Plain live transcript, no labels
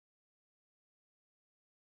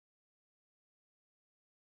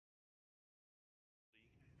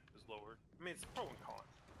lower. I mean, it's pro and con.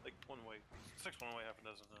 Like one way, 6 one way, half a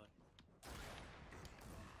dozen other.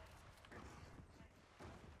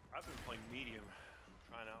 I've been playing medium,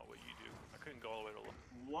 trying out what you do. I couldn't go all the way to low.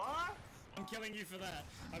 What? I'm killing you for that.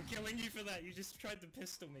 I'm killing you for that. You just tried to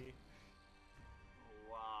pistol me.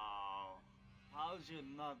 Wow. How'd you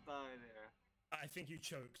not die there? I think you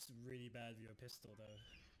choked really bad with your pistol, though.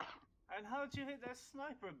 And how'd you hit that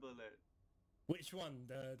sniper bullet? Which one?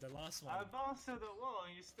 The last one? I bounced to the wall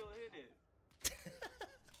and you still hit it.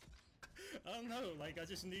 I don't know, like, I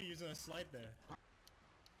just knew you was gonna slide there.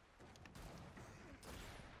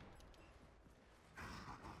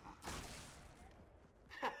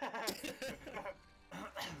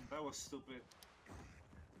 That was stupid.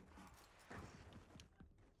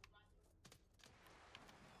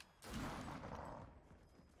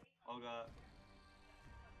 Oh god.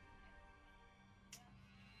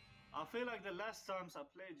 I feel like the last times I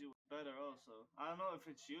played you were better also. I don't know if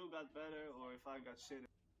it's you got better or if I got shit.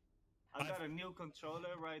 I got a new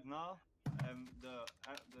controller right now and the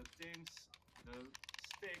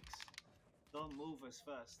sticks don't move as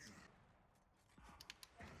fast.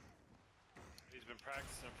 He's been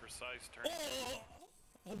practicing for size turn. Oh!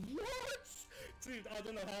 What? Dude, I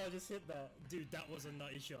don't know how I just hit that. Dude, that was a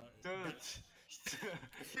nutty shot. Dude.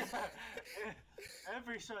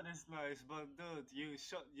 Every shot is nice, but dude,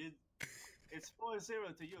 it's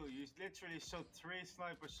 4-0 to you. You literally shot 3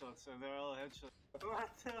 sniper shots and they're all headshots.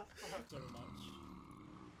 What the fuck? So much.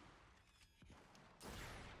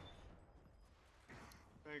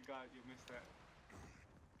 Thank God you missed that.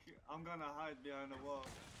 I'm gonna hide behind the wall.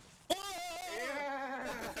 Oh! Yeah!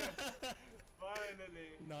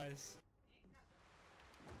 Finally. Nice.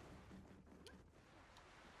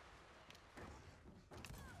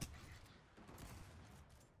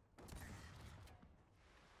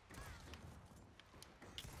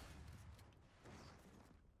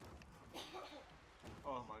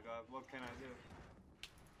 Oh my god, what can I do?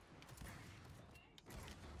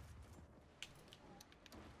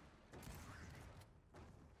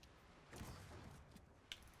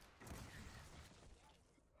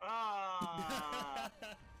 Ah!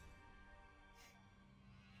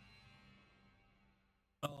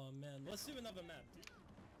 Oh man, let's do another map, dude.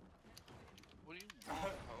 What do you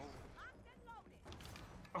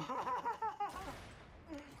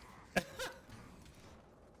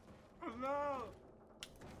No!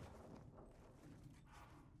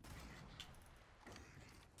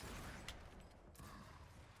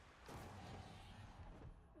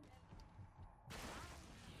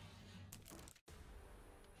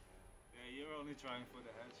 Yeah, you're only trying for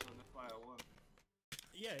the head, so that's why I won.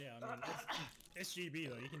 Yeah, I mean, it's GB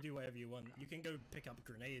though, you can do whatever you want. You can go pick up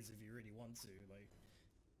grenades if you really want to, like,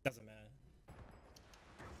 doesn't matter.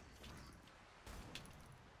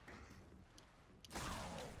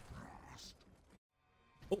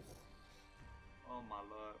 Oh! Oh my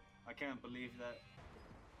lord, I can't believe that.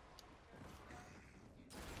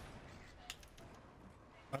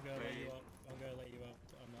 I'm gonna let you up, I'm gonna let you up,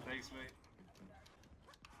 I'm not. Thanks, mate.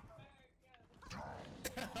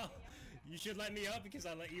 You should let me up because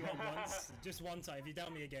I let you up once. Just one time. If you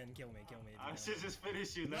down me again, kill me. I should just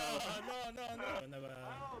finish you now. No,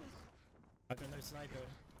 I got no sniper.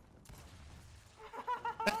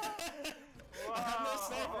 Wow. I have no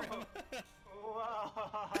sniper.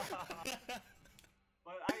 Wow.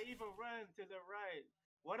 But I even ran to the right.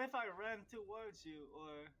 What if I ran towards you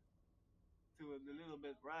or to a little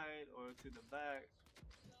bit right or to the back?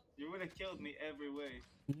 You would have killed me every way.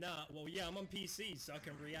 Nah, well, yeah, I'm on PC, so I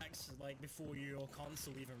can react like before your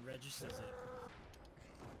console even registers it.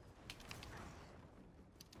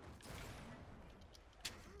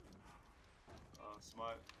 Oh,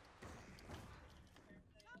 smart.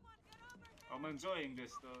 I'm enjoying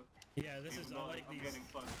this though. Yeah, this is, I like I'm these. getting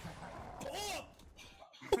fun. Oh!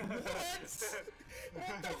 What?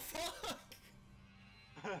 What the fuck?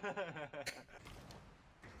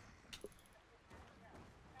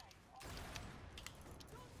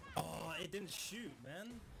 Oh, it didn't shoot,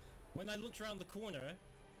 man. When I looked around the corner,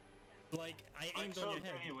 like, I aimed on your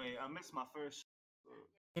head. Anyway, I missed my first.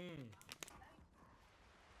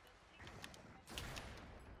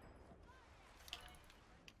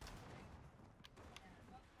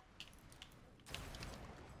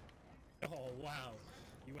 Oh, wow.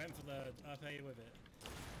 You went for the up A with it.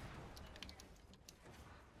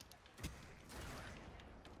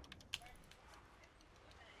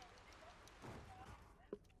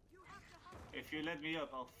 If you let me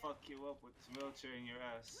up, I'll fuck you up with this wheelchair in your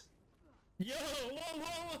ass. Yo!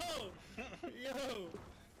 Whoa! Yo!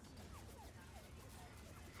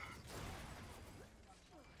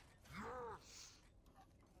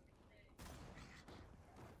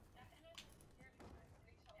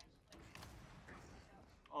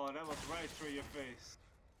 that was right through your face.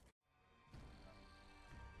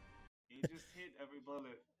 You just hit every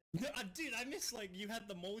bullet. No, dude, I missed, like, you had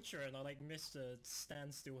the mulcher and I, like, missed a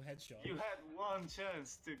standstill headshot. You had one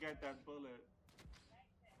chance to get that bullet.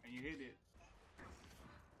 And you hit it.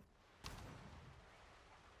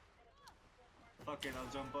 Fuck it,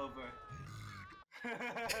 I'll jump over.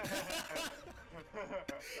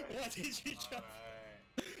 What did you jump?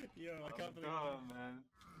 Alright. Yo, I can't believe dumb, man.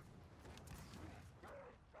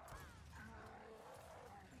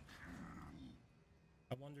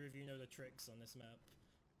 I wonder if you know the tricks on this map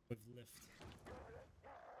with lift.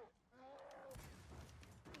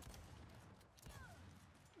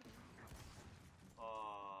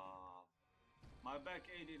 Oh, my back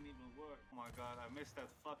A didn't even work. Oh my god, I missed that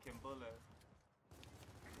fucking bullet.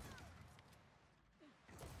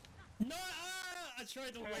 No! Ah! I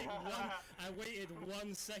tried to wait I waited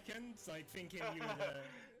 1 second, like thinking you would,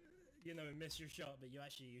 you know, miss your shot, but you're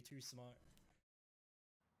too smart.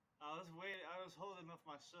 I was holding off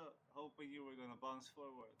my shot, hoping you were gonna bounce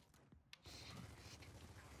forward.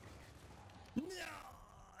 No!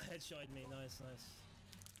 Headshot me, nice, nice.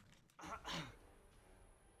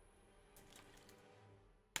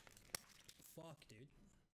 Fuck, dude.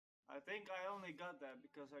 I think I only got that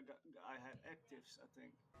because I had actives, I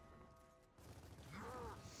think.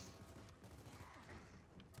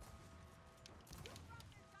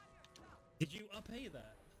 Did you up A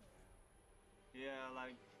that? Yeah,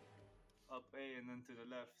 like up A and then to the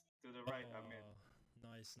left, to the right, I mean.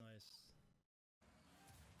 Nice, nice.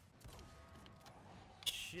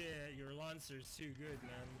 Shit, your Lancer's too good,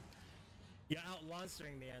 man. You're out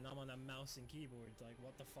Lancering me and I'm on a mouse and keyboard, like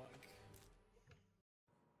what the fuck?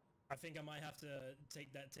 I think I might have to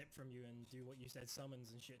take that tip from you and do what you said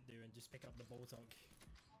summons and shit do and just pick up the Boltok.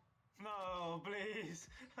 No, please!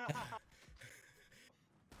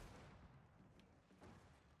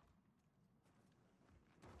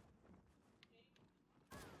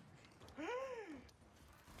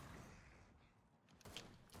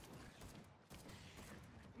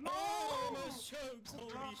 No! Oh, almost chokes,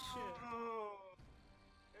 holy shit. No!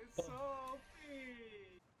 It's so OP!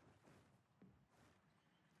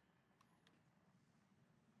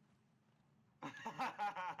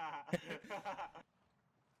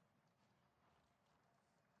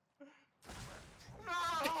 No!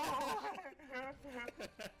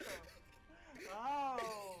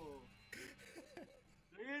 Oh!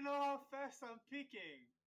 Do you know how fast I'm peeking?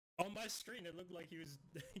 On my screen it looked like he was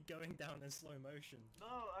going down in slow motion.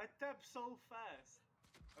 No, I tap so fast.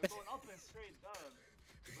 I'm going up and straight down.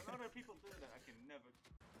 When other people do that, I can never.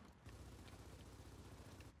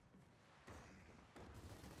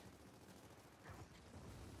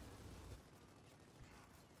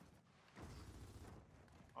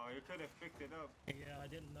 Oh, you could have picked it up. Yeah, I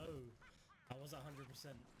didn't know. I was 100%.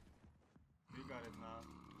 You got it now.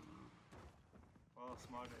 Well,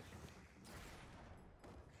 smartish.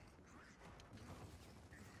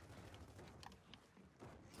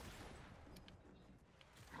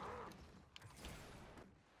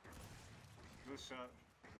 Good shot.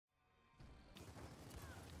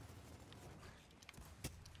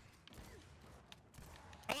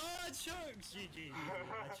 Oh, I choked! GG.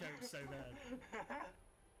 I choked so bad.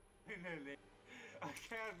 Finally. I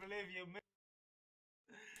can't believe you missed.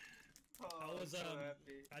 Oh, I was so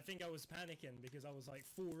happy. I think I was panicking because I was like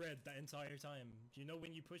full red that entire time. Do you know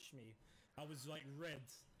when you pushed me? I was like red.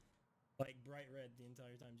 Like bright red the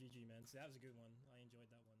entire time. GG, man. So that was a good one.